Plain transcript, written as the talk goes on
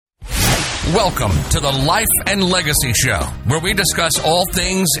Welcome to the Life and Legacy Show, where we discuss all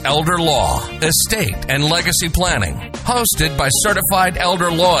things elder law, estate, and legacy planning. Hosted by certified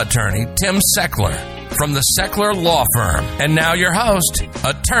elder law attorney Tim Seckler from the Seckler Law Firm. And now your host,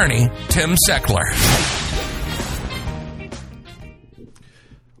 attorney Tim Seckler.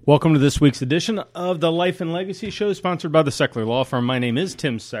 Welcome to this week's edition of the Life and Legacy Show, sponsored by the Seckler Law Firm. My name is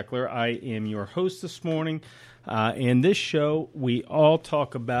Tim Seckler. I am your host this morning. In this show, we all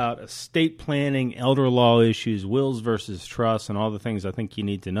talk about estate planning, elder law issues, wills versus trusts, and all the things I think you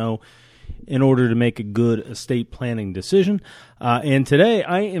need to know in order to make a good estate planning decision. And today,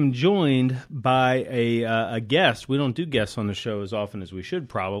 I am joined by a guest. We don't do guests on the show as often as we should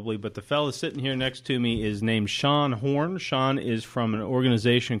probably, but the fellow sitting here next to me is named Sean Horn. Sean is from an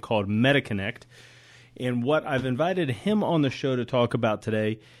organization called Mediconnect. And what I've invited him on the show to talk about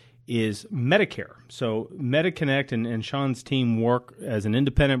today is Medicare. So Mediconnect and Sean's team work as an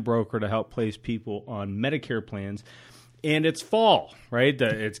independent broker to help place people on Medicare plans. And it's fall, right?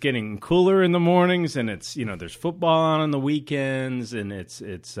 It's getting cooler in the mornings, and it's, there's football on the weekends, and it's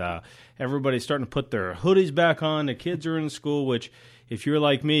everybody's starting to put their hoodies back on. The kids are in school, which if you're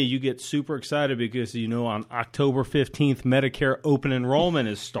like me, you get super excited because on October 15th, Medicare open enrollment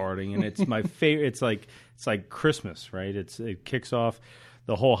is starting, and it's my favorite. It's like Christmas, right? It kicks off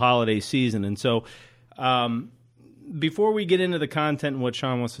the whole holiday season. And so before we get into the content and what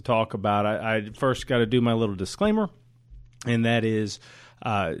Sean wants to talk about, I first got to do my little disclaimer, and that is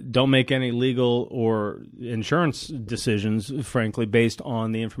don't make any legal or insurance decisions, frankly, based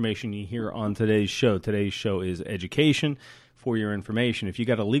on the information you hear on today's show. Today's show is education for your information. If you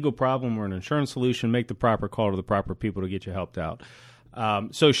got a legal problem or an insurance solution, make the proper call to the proper people to get you helped out.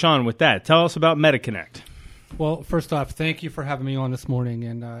 So, Sean, with that, tell us about Mediconnect. Well, first off, thank you for having me on this morning,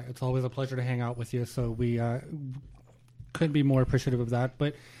 and it's always a pleasure to hang out with you, so we couldn't be more appreciative of that.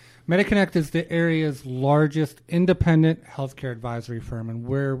 But Mediconnect is the area's largest independent healthcare advisory firm, and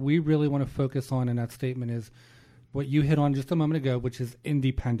where we really want to focus on in that statement is what you hit on just a moment ago, which is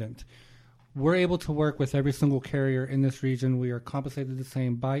independent. We're able to work with every single carrier in this region. We are compensated the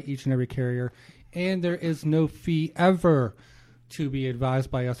same by each and every carrier, and there is no fee ever to be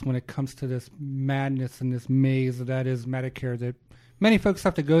advised by us when it comes to this madness and this maze that is Medicare that many folks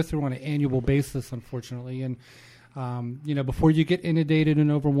have to go through on an annual basis, unfortunately. And, before you get inundated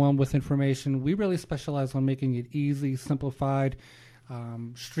and overwhelmed with information, we really specialize on making it easy, simplified,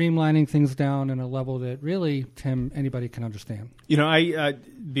 streamlining things down in a level that really, Tim, anybody can understand. I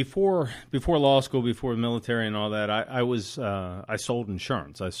before law school, before the military and all that, I sold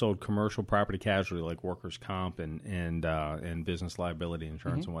insurance. I sold commercial property casualty like workers' comp and business liability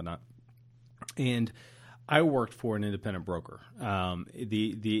insurance and whatnot. And I worked for an independent broker.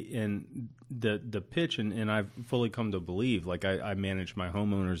 The pitch, and I've fully come to believe, like I manage my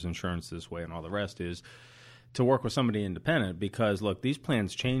homeowner's insurance this way and all the rest is to work with somebody independent because, look, these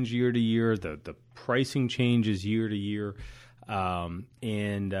plans change year to year. The pricing changes year to year. And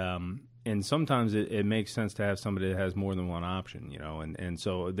sometimes it makes sense to have somebody that has more than one option, and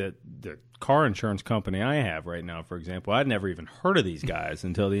so the car insurance company I have right now, for example, I'd never even heard of these guys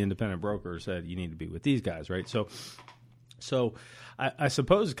until the independent broker said, you need to be with these guys, right? So I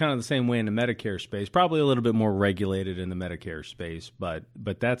suppose it's kind of the same way in the Medicare space, probably a little bit more regulated in the Medicare space, but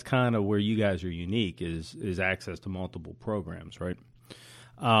that's kind of where you guys are unique is access to multiple programs, right?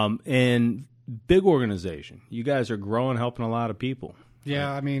 And big organization. You guys are growing, helping a lot of people.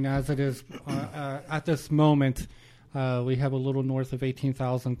 Yeah, I mean, as it is at this moment, we have a little north of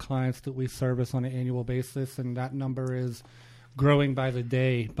 18,000 clients that we service on an annual basis, and that number is growing by the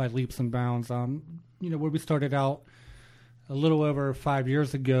day by leaps and bounds. Where we started out a little over 5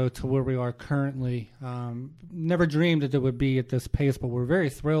 years ago to where we are currently, never dreamed that it would be at this pace, but we're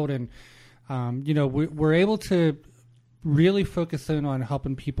very thrilled, and we're able to really focus in on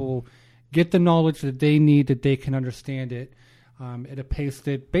helping people get the knowledge that they need, that they can understand it. At a pace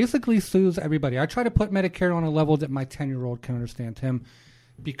that basically soothes everybody. I try to put Medicare on a level that my 10-year-old can understand, Tim,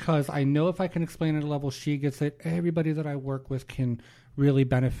 because I know if I can explain at a level she gets it, everybody that I work with can really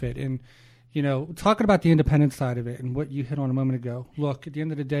benefit. And, talking about the independent side of it and what you hit on a moment ago, look, at the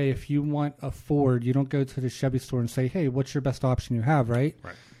end of the day, if you want a Ford, you don't go to the Chevy store and say, hey, what's your best option you have, right?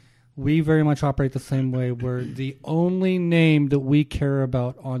 Right. We very much operate the same way, where the only name that we care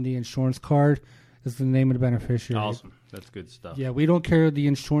about on the insurance card is the name of the beneficiary. Awesome. That's good stuff. Yeah, we don't care the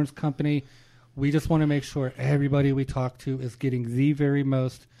insurance company. We just want to make sure everybody we talk to is getting the very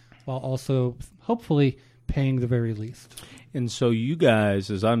most while also hopefully paying the very least. And so you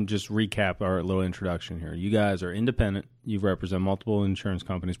guys, as I'm just recap our little introduction here, you guys are independent. You represent multiple insurance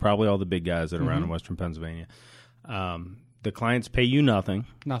companies, probably all the big guys that are around in Western Pennsylvania. the clients pay you nothing.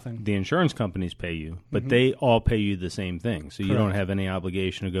 Nothing. The insurance companies pay you, but they all pay you the same thing. So you don't have any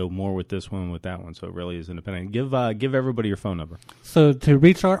obligation to go more with this one, with that one. So it really is independent. Give everybody your phone number. So to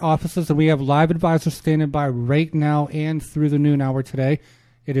reach our offices, and we have live advisors standing by right now and through the noon hour today,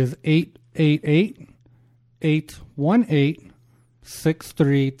 it is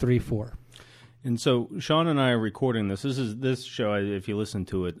 888-818-6334. And so Sean and I are recording this. This show, if you listen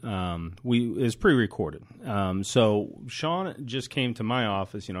to it, is pre-recorded. So Sean just came to my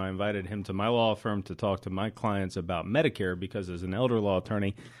office. I invited him to my law firm to talk to my clients about Medicare because as an elder law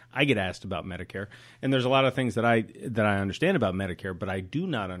attorney, I get asked about Medicare. And there's a lot of things that I understand about Medicare, but I do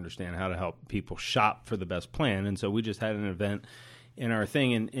not understand how to help people shop for the best plan. And so we just had an event in our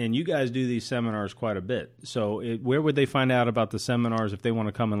thing, and you guys do these seminars quite a bit. So where would they find out about the seminars if they want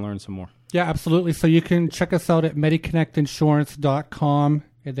to come and learn some more? Yeah, absolutely. So you can check us out at mediconnectinsurance.com,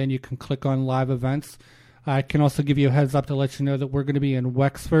 and then you can click on live events. I can also give you a heads up to let you know that we're going to be in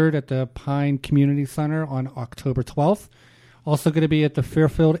Wexford at the Pine Community Center on October 12th. Also going to be at the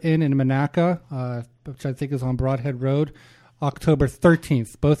Fairfield Inn in Monaca, which I think is on Broadhead Road, October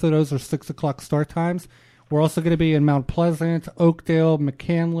 13th. Both of those are 6 o'clock start times. We're also going to be in Mount Pleasant, Oakdale,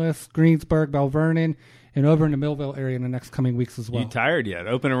 McCandless, Greensburg, Mount Vernon, and over in the Millville area in the next coming weeks as well. You tired yet?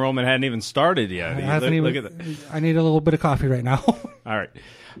 Open enrollment hadn't even started yet. Look at that. I need a little bit of coffee right now. All right.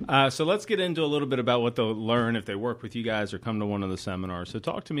 So let's get into a little bit about what they'll learn if they work with you guys or come to one of the seminars. So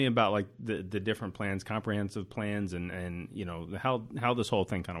talk to me about like the different plans, comprehensive plans, and how this whole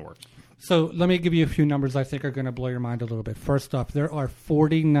thing kind of works. So let me give you a few numbers I think are going to blow your mind a little bit. First off, there are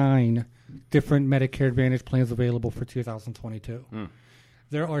 49 different Medicare Advantage plans available for 2022.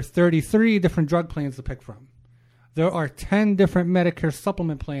 There are 33 different drug plans to pick from. There are 10 different Medicare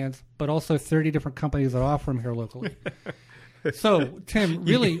supplement plans, but also 30 different companies that offer them here locally. So, Tim,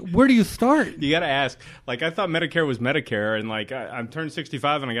 really, where do you start? You got to ask. Like, I thought Medicare was Medicare, and like I'm turned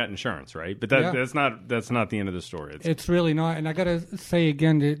 65 and I got insurance, right? But that's not the end of the story. It's really not. And I got to say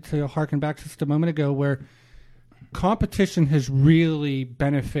again to harken back just a moment ago, where competition has really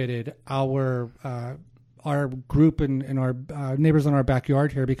benefited our group and our neighbors in our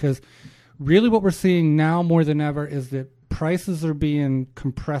backyard here, because really what we're seeing now more than ever is that prices are being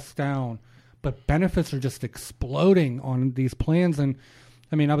compressed down, but benefits are just exploding on these plans. And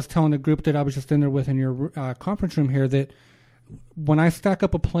I mean, I was telling the group that I was just in there with in your conference room here that when I stack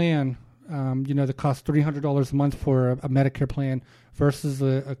up a plan, that costs $300 a month for a Medicare plan versus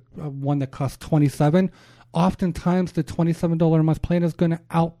a one that costs $27, oftentimes the $27 a month plan is going to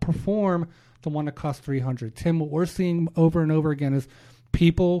outperform the one that costs $300. Tim, what we're seeing over and over again is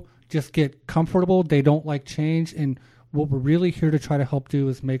people just get comfortable. They don't like change. And what we're really here to try to help do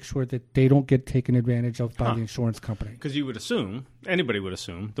is make sure that they don't get taken advantage of by the insurance company. Because you would assume, anybody would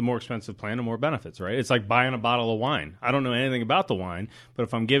assume, the more expensive plan, the more benefits, right? It's like buying a bottle of wine. I don't know anything about the wine, but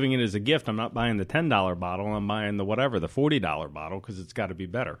if I'm giving it as a gift, I'm not buying the $10 bottle. I'm buying the $40 bottle because it's got to be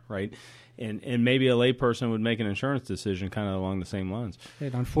better, right? And maybe a layperson would make an insurance decision kind of along the same lines.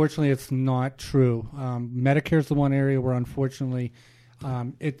 And unfortunately, it's not true. Medicare is the one area where unfortunately,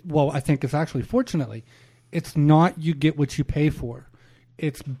 I think it's actually fortunately, it's not you get what you pay for.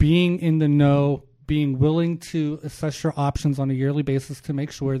 It's being in the know, being willing to assess your options on a yearly basis to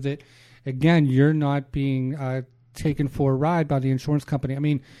make sure that, again, you're not being taken for a ride by the insurance company. I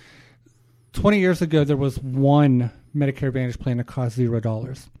mean, 20 years ago, there was one Medicare Advantage plan that cost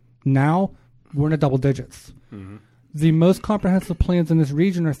 $0. Now, we're in the double digits. Mm-hmm. The most comprehensive plans in this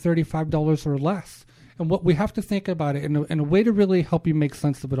region are $35 or less. And what we have to think about it, and a way to really help you make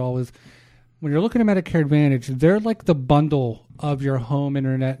sense of it all is, when you're looking at Medicare Advantage, they're like the bundle of your home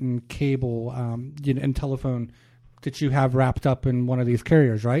internet and cable and telephone that you have wrapped up in one of these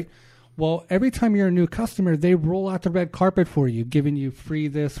carriers, right? Well, every time you're a new customer, they roll out the red carpet for you, giving you free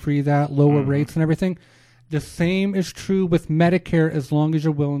this, free that, lower rates and everything. The same is true with Medicare as long as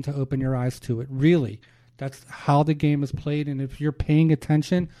you're willing to open your eyes to it. Really, that's how the game is played. And if you're paying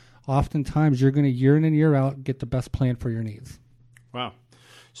attention, oftentimes you're going to year in and year out get the best plan for your needs. Wow.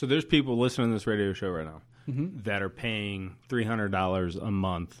 So there's people listening to this radio show right now that are paying $300 a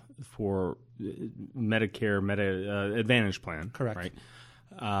month for Medicare Advantage plan. Correct. Right?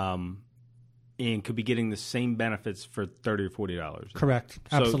 And could be getting the same benefits for $30 or $40. Correct.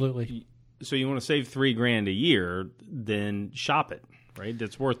 Absolutely. So you want to save $3,000 a year, then shop it, right?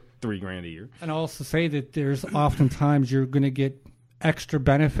 That's worth $3,000 a year. And I'll also say that there's oftentimes you're going to get extra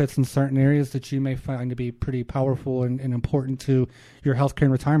benefits in certain areas that you may find to be pretty powerful and important to your healthcare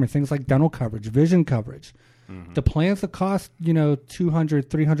and retirement. Things like dental coverage, vision coverage. Mm-hmm. The plans that cost, $200,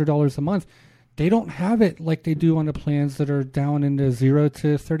 $300 a month, they don't have it like they do on the plans that are down in the $0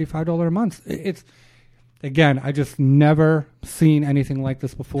 to $35 a month. again, I just never seen anything like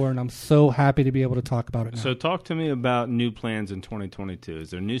this before, and I'm so happy to be able to talk about it now. So talk to me about new plans in 2022.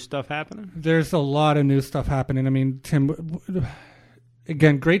 Is there new stuff happening? There's a lot of new stuff happening. I mean, Tim,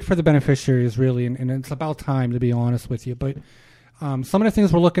 again, great for the beneficiaries, really, and it's about time, to be honest with you. But some of the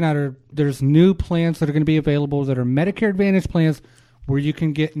things we're looking at are there's new plans that are going to be available that are Medicare Advantage plans where you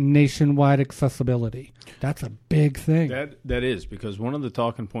can get nationwide accessibility. That's a big thing. That is, because one of the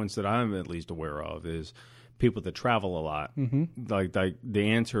talking points that I'm at least aware of is people that travel a lot. Mm-hmm. Like the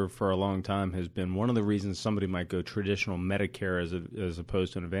answer for a long time has been one of the reasons somebody might go traditional Medicare as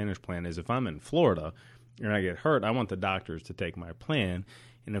opposed to an Advantage plan is if I'm in Florida and I get hurt, I want the doctors to take my plan.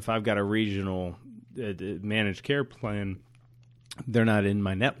 And if I've got a regional managed care plan, they're not in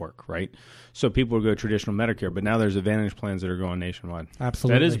my network, right? So people will go traditional Medicare, but now there's Advantage plans that are going nationwide.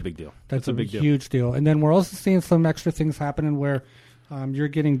 Absolutely. That is a big deal. That's a big deal. Huge deal. And then we're also seeing some extra things happening where you're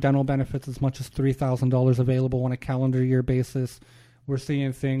getting dental benefits as much as $3,000 available on a calendar year basis. We're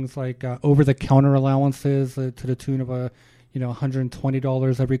seeing things like over-the-counter allowances to the tune of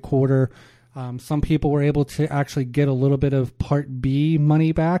 $120 every quarter. Some people were able to actually get a little bit of Part B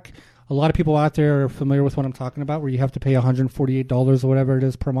money back. A lot of people out there are familiar with what I'm talking about, where you have to pay $148 or whatever it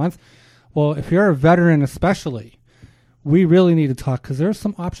is per month. Well, if you're a veteran especially, we really need to talk because there are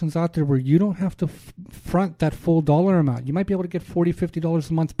some options out there where you don't have to front that full dollar amount. You might be able to get $40, $50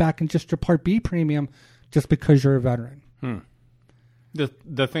 a month back in just your Part B premium just because you're a veteran.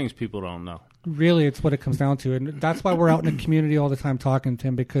 The things people don't know. Really, it's what it comes down to. And that's why we're out in the community all the time talking,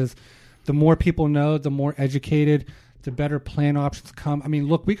 Tim, because the more people know, the more educated, the better plan options come. I mean,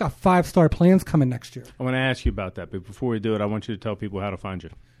 look, we got 5-star plans coming next year. I want to ask you about that, but before we do it, I want you to tell people how to find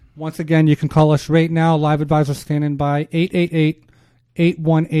you. Once again, you can call us right now. Live advisor standing by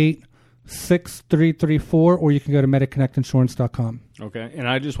 888-818-6334, or you can go to MediconnectInsurance.com. Okay, and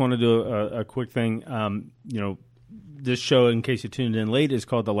I just want to do a quick thing. This show, in case you tuned in late, is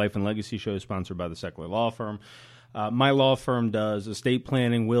called the Life and Legacy Show, sponsored by the Seckler Law Firm. My law firm does estate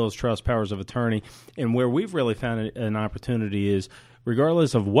planning, wills, trust, powers of attorney, and where we've really found an opportunity is,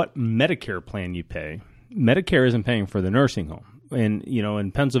 regardless of what Medicare plan you pay, Medicare isn't paying for the nursing home. And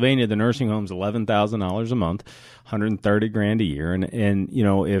in Pennsylvania, the nursing home's $11,000 a month, $130,000 a year, and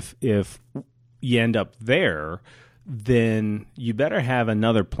if you end up there, then you better have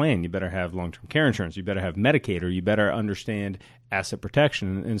another plan. You better have long-term care insurance. You better have Medicaid, or you better understand asset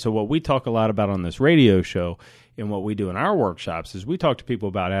protection. And so what we talk a lot about on this radio show and what we do in our workshops is we talk to people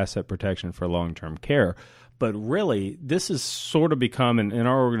about asset protection for long-term care. But really, this has sort of become, and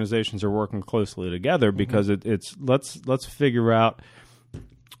our organizations are working closely together because it's let's figure out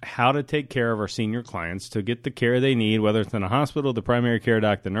how to take care of our senior clients to get the care they need, whether it's in a hospital, the primary care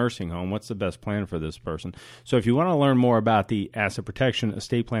doc, the nursing home. What's the best plan for this person? So if you want to learn more about the asset protection,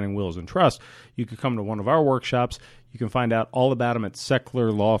 estate planning, wills, and trust, you can come to one of our workshops. You can find out all about them at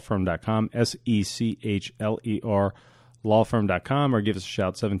SecklerLawFirm.com, SECHLER lawfirm.com, or give us a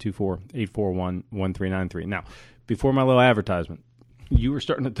shout, 724-841-1393. Now, before my little advertisement, you were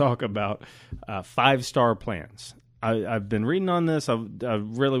starting to talk about 5-star plans. I've been reading on this. I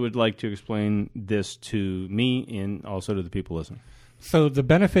really would like to explain this to me and also to the people listening. So the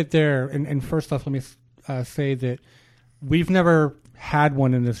benefit there, and first off, let me say that we've never had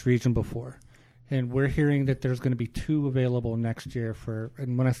one in this region before. And we're hearing that there's going to be 2 available next year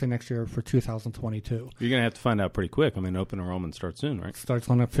and when I say next year, for 2022. You're going to have to find out pretty quick. I mean, open enrollment starts soon, right? It starts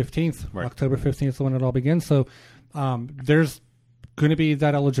on the 15th. Right. October 15th is when it all begins. So there's going to be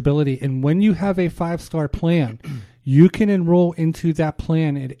that eligibility. And when you have a 5-star plan, you can enroll into that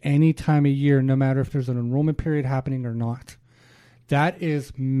plan at any time of year, no matter if there's an enrollment period happening or not. That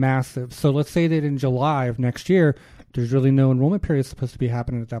is massive. So let's say that in July of next year, there's really no enrollment period supposed to be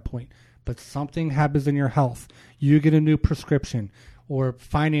happening at that point. But something happens in your health, you get a new prescription, or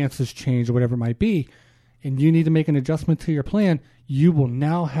finances change, or whatever it might be, and you need to make an adjustment to your plan, you will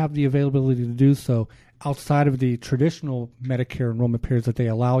now have the availability to do so outside of the traditional Medicare enrollment periods that they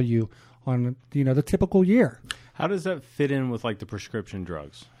allow you on the typical year. How does that fit in with like the prescription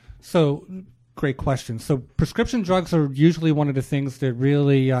drugs? So, great question. So prescription drugs are usually one of the things that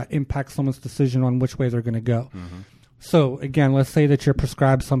really impact someone's decision on which way they're going to go. Mm-hmm. So, again, let's say that you're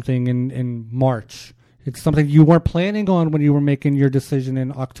prescribed something in March. It's something you weren't planning on when you were making your decision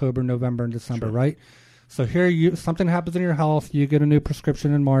in October, November, and December, sure, right? So here, something happens in your health, you get a new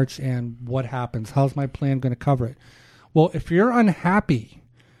prescription in March, and what happens? How's my plan going to cover it? Well, if you're unhappy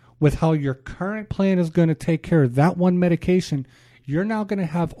with how your current plan is going to take care of that one medication, you're now going to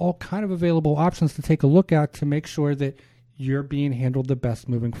have all kind of available options to take a look at to make sure that you're being handled the best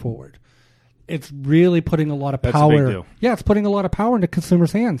moving forward. It's really putting a lot of power. That's a big deal. Yeah, it's putting a lot of power into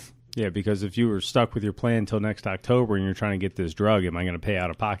consumers' hands. Yeah, because if you were stuck with your plan until next October and you're trying to get this drug, am I going to pay out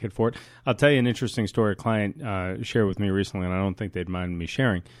of pocket for it? I'll tell you an interesting story a client shared with me recently, and I don't think they'd mind me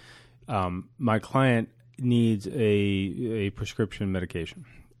sharing. My client needs a prescription medication,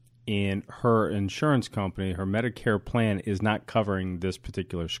 and her insurance company, her Medicare plan, is not covering this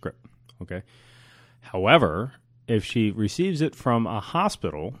particular script. Okay. However, if she receives it from a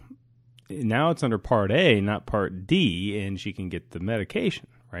hospital, now it's under Part A, not Part D, and she can get the medication,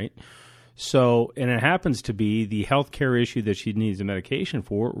 right? So, and it happens to be the healthcare issue that she needs the medication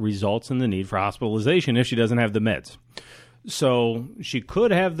for results in the need for hospitalization if she doesn't have the meds. So she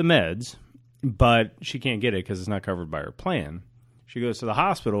could have the meds, but she can't get it because it's not covered by her plan. She goes to the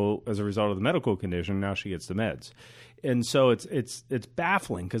hospital as a result of the medical condition. Now she gets the meds. And so it's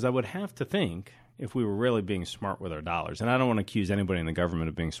baffling because I would have to think, if we were really being smart with our dollars, and I don't want to accuse anybody in the government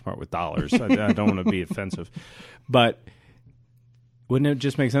of being smart with dollars. I don't want to be offensive. But wouldn't it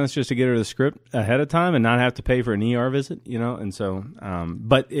just make sense just to get her the script ahead of time and not have to pay for an ER visit, you know? And so,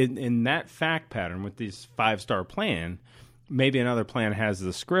 but in that fact pattern with this 5-star plan, maybe another plan has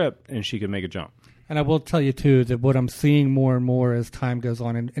the script and she could make a jump. And I will tell you, too, that what I'm seeing more and more as time goes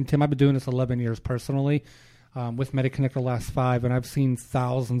on, and Tim, I've been doing this 11 years personally, with Mediconnect the last 5, and I've seen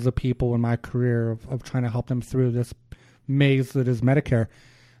thousands of people in my career of trying to help them through this maze that is Medicare.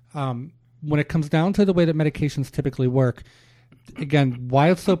 When it comes down to the way that medications typically work, again,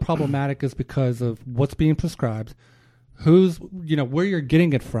 why it's so problematic is because of what's being prescribed, where you're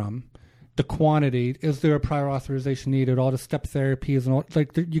getting it from, the quantity, is there a prior authorization needed, all the step therapies, and all,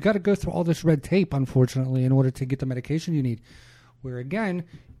 you got to go through all this red tape, unfortunately, in order to get the medication you need. Where, again,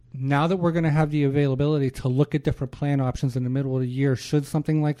 now that we're going to have the availability to look at different plan options in the middle of the year, should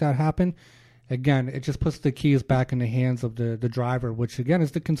something like that happen, again, it just puts the keys back in the hands of the driver, which, again,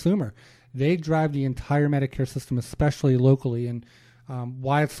 is the consumer. They drive the entire Medicare system, especially locally. And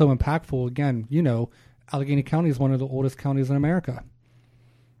why it's so impactful, again, Allegheny County is one of the oldest counties in America.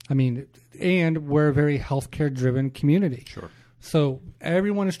 I mean, and we're a very healthcare-driven community. Sure. So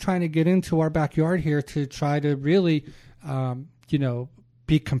everyone is trying to get into our backyard here to try to really,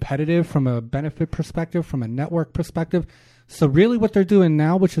 be competitive from a benefit perspective, from a network perspective. So really what they're doing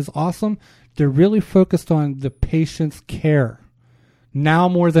now, which is awesome, they're really focused on the patient's care now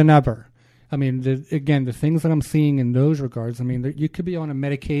more than ever. I mean, the things that I'm seeing in those regards, I mean, you could be on a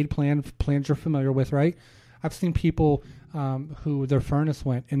Medicaid plans you're familiar with, right? I've seen people who their furnace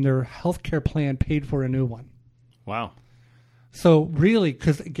went and their healthcare plan paid for a new one. Wow. So really,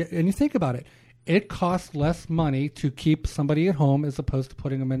 and you think about it, it costs less money to keep somebody at home as opposed to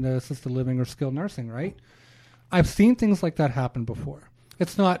putting them into assisted living or skilled nursing, right? I've seen things like that happen before.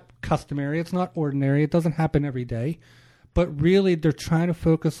 It's not customary. It's not ordinary. It doesn't happen every day. But really, they're trying to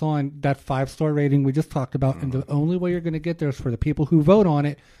focus on that 5-star rating we just talked about, and the only way you're going to get there is for the people who vote on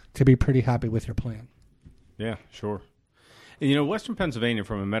it to be pretty happy with your plan. Yeah, sure. And, Western Pennsylvania,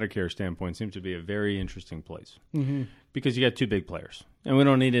 from a Medicare standpoint, seems to be a very interesting place because you got 2 big players. And we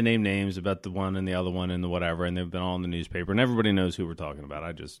don't need to name names about the one and the other one and the whatever, and they've been all in the newspaper, and everybody knows who we're talking about.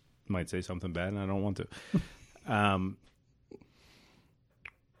 I just might say something bad, and I don't want to.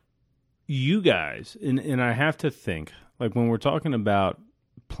 You guys, and I have to think, like when we're talking about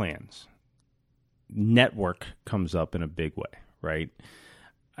plans, network comes up in a big way, right?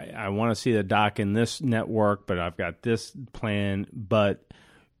 I want to see the doc in this network, but I've got this plan. But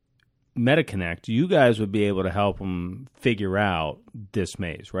Mediconnect, you guys would be able to help them figure out this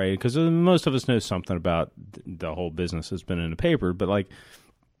maze, right? Because most of us know something about the whole business that's been in the paper. But like,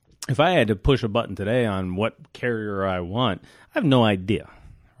 if I had to push a button today on what carrier I want, I have no idea,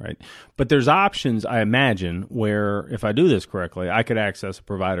 right? But there's options, I imagine, where if I do this correctly, I could access a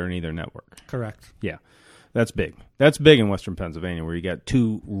provider in either network. Correct. Yeah. That's big. That's big in Western Pennsylvania, where you got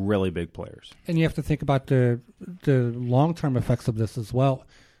 2 really big players. And you have to think about the long-term effects of this as well.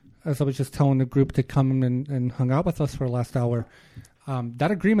 As I was just telling the group to come and hung out with us for the last hour,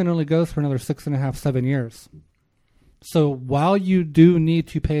 that agreement only goes for another 6.5, 7 years. So while you do need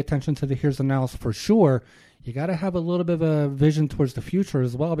to pay attention to the here's and nows for sure, you got to have a little bit of a vision towards the future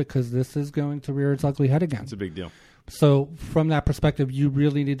as well, because this is going to rear its ugly head again. It's a big deal. So from that perspective, you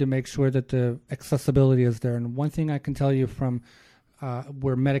really need to make sure that the accessibility is there. And one thing I can tell you from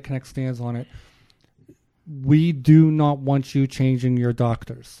where Mediconnect stands on it, we do not want you changing your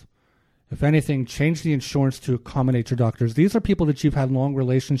doctors. If anything, change the insurance to accommodate your doctors. These are people that you've had long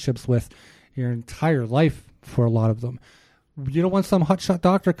relationships with your entire life for a lot of them. You don't want some hotshot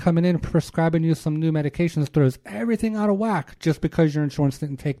doctor coming in and prescribing you some new medications, throws everything out of whack just because your insurance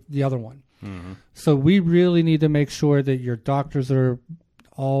didn't take the other one. Mm-hmm. So we really need to make sure that your doctors are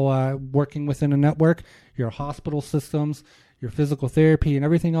all working within a network, your hospital systems, your physical therapy, and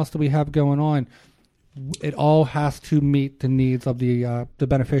everything else that we have going on, it all has to meet the needs of the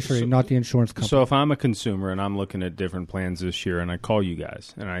beneficiary, not the insurance company. So if I'm a consumer and I'm looking at different plans this year and I call you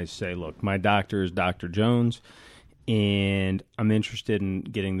guys and I say, look, my doctor is Dr. Jones and I'm interested in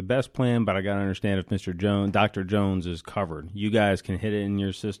getting the best plan, but I got to understand if Dr. Jones is covered. You guys can hit it in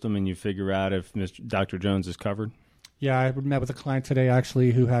your system and you figure out if Dr. Jones is covered? Yeah, I met with a client today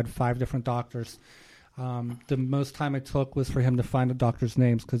actually who had 5 different doctors. The most time it took was for him to find the doctor's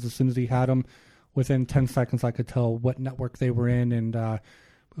names, because as soon as he had them, within 10 seconds, I could tell what network they were in and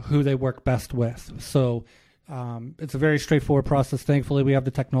who they work best with. So it's a very straightforward process. Thankfully, we have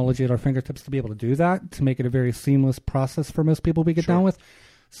the technology at our fingertips to be able to do that, to make it a very seamless process for most people we get down with.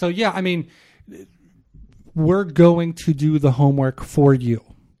 So, yeah, I mean, we're going to do the homework for you.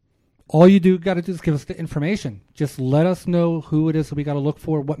 All you got to do is give us the information. Just let us know who it is that we got to look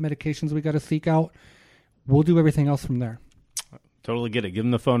for, what medications we got to seek out. We'll do everything else from there. Totally get it. Give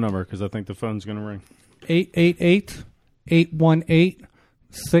them the phone number, because I think the phone's going to ring.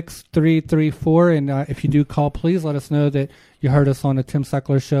 888-818-6334. And if you do call, please let us know that you heard us on the Tim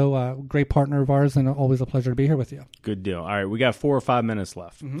Seckler Show. Great partner of ours, and always a pleasure to be here with you. Good deal. All right, we got 4 or 5 minutes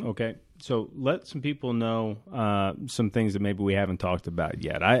left. Mm-hmm. Okay, so let some people know some things that maybe we haven't talked about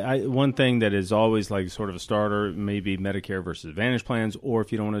yet. One thing that is always like sort of a starter, maybe Medicare versus Advantage plans, or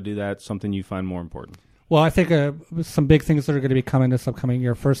if you don't want to do that, something you find more important. Well, I think some big things that are going to be coming this upcoming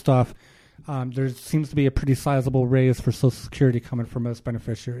year. First off, there seems to be a pretty sizable raise for Social Security coming for most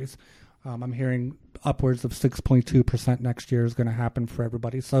beneficiaries. I'm hearing upwards of 6.2% next year is going to happen for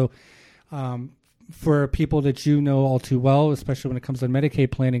everybody. So for people that you know all too well, especially when it comes to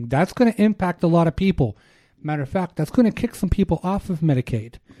Medicaid planning, that's going to impact a lot of people. Matter of fact, that's going to kick some people off of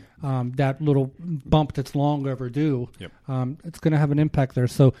Medicaid. That little bump that's long overdue, it's going to have an impact there.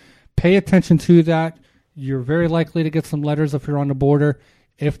 So pay attention to that. You're very likely to get some letters if you're on the border.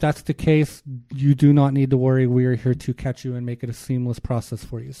 If that's the case, you do not need to worry. We are here to catch you and make it a seamless process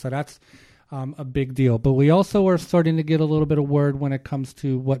for you. So that's a big deal. But we also are starting to get a little bit of word when it comes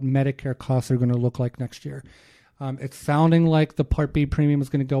to what Medicare costs are going to look like next year. It's sounding like the Part B premium is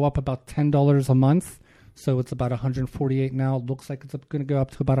going to go up about $10 a month. So it's about $148 now. It looks like it's going to go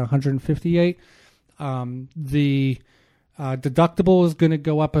up to about $158. The deductible is going to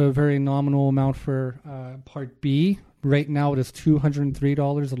go up a very nominal amount for Part B. Right now it is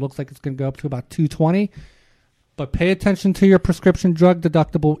 $203. It looks like it's going to go up to about $220. But pay attention to your prescription drug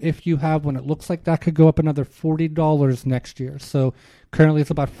deductible if you have one. It looks like that could go up another $40 next year. So currently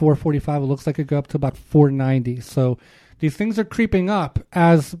it's about $445. It looks like it could go up to about $490. So these things are creeping up,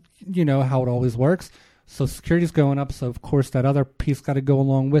 as you know how it always works. So security's going up. So of course that other piece got to go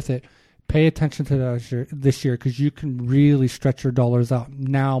along with it. Pay attention to that this year, because you can really stretch your dollars out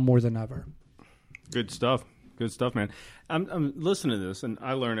now more than ever. Good stuff. Good stuff, man. I'm listening to this, and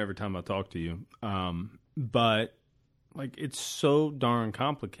I learn every time I talk to you. But like, it's so darn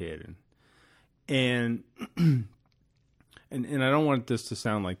complicated, and and I don't want this to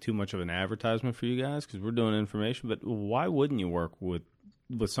sound like too much of an advertisement for you guys, because we're doing information. But why wouldn't you work with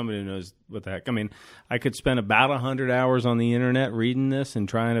somebody who knows what the heck? I mean, I could spend about 100 hours on the internet reading this and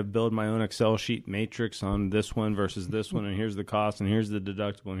trying to build my own Excel sheet matrix on this one versus this one, and here's the cost, and here's the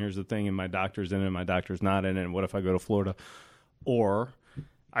deductible, and here's the thing, and my doctor's in it, and my doctor's not in it, and what if I go to Florida? Or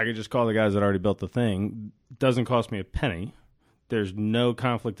I could just call the guys that already built the thing. It doesn't cost me a penny. There's no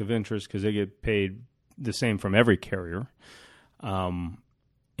conflict of interest because they get paid the same from every carrier, and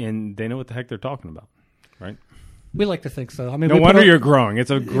they know what the heck they're talking about, right? We like to think so. I mean, no wonder you're growing.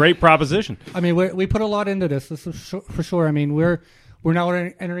 It's a great proposition. I mean, we put a lot into this. This is for sure. I mean, we're now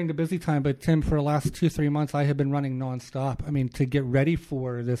entering the busy time. But Tim, for the last 2-3 months, I have been running nonstop. I mean, to get ready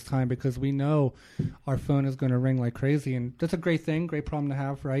for this time, because we know our phone is going to ring like crazy, and that's a great thing, great problem to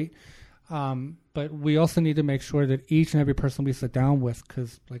have, right? But we also need to make sure that each and every person we sit down with,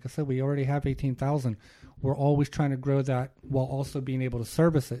 because like I said, we already have 18,000. We're always trying to grow that while also being able to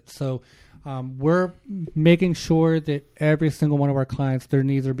service it. So we're making sure that every single one of our clients, their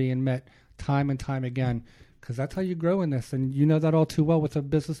needs are being met time and time again, because that's how you grow in this. And you know that all too well with the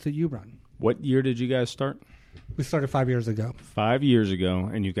business that you run. What year did you guys start? We started 5 years ago. 5 years ago,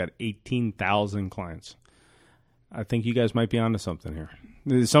 and you've got 18,000 clients. I think you guys might be onto something here.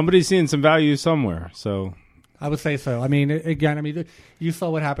 Somebody's seeing some value somewhere, so... I would say so. I mean, again, you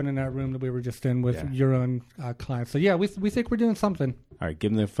saw what happened in that room that we were just in with your own clients. So, yeah, we think we're doing something. All right,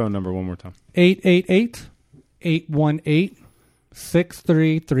 give them the phone number one more time.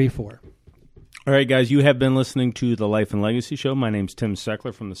 888-818-6334. All right, guys, you have been listening to the Life and Legacy Show. My name's Tim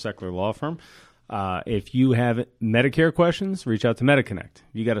Seckler from the Seckler Law Firm. If you have Medicare questions, reach out to Mediconnect.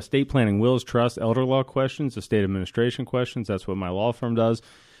 If you got estate planning, wills, trust, elder law questions, estate administration questions, that's what my law firm does.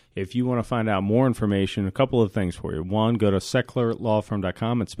 If you want to find out more information, a couple of things for you. One, go to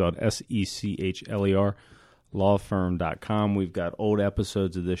SecklerLawFirm.com. It's spelled SECHLER, lawfirm.com. We've got old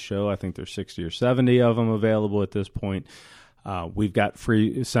episodes of this show. I think there's 60 or 70 of them available at this point. We've got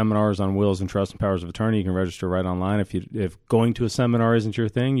free seminars on wills and trust and powers of attorney. You can register right online. If going to a seminar isn't your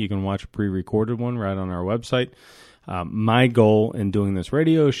thing, you can watch a pre-recorded one right on our website. My goal in doing this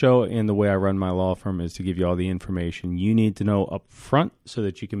radio show and the way I run my law firm is to give you all the information you need to know up front so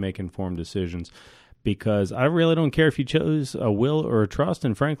that you can make informed decisions. Because I really don't care if you chose a will or a trust,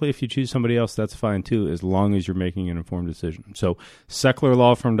 and frankly, if you choose somebody else, that's fine too, as long as you're making an informed decision. So,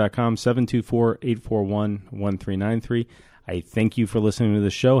 SecklerLawFirm.com, 724-841-1393. I thank you for listening to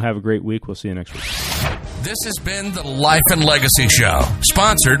the show. Have a great week. We'll see you next week. This has been the Life and Legacy Show,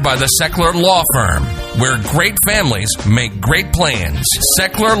 sponsored by the Seckler Law Firm, where great families make great plans.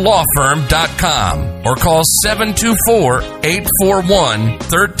 SecklerLawFirm.com or call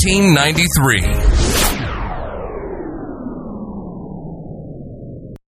 724-841-1393.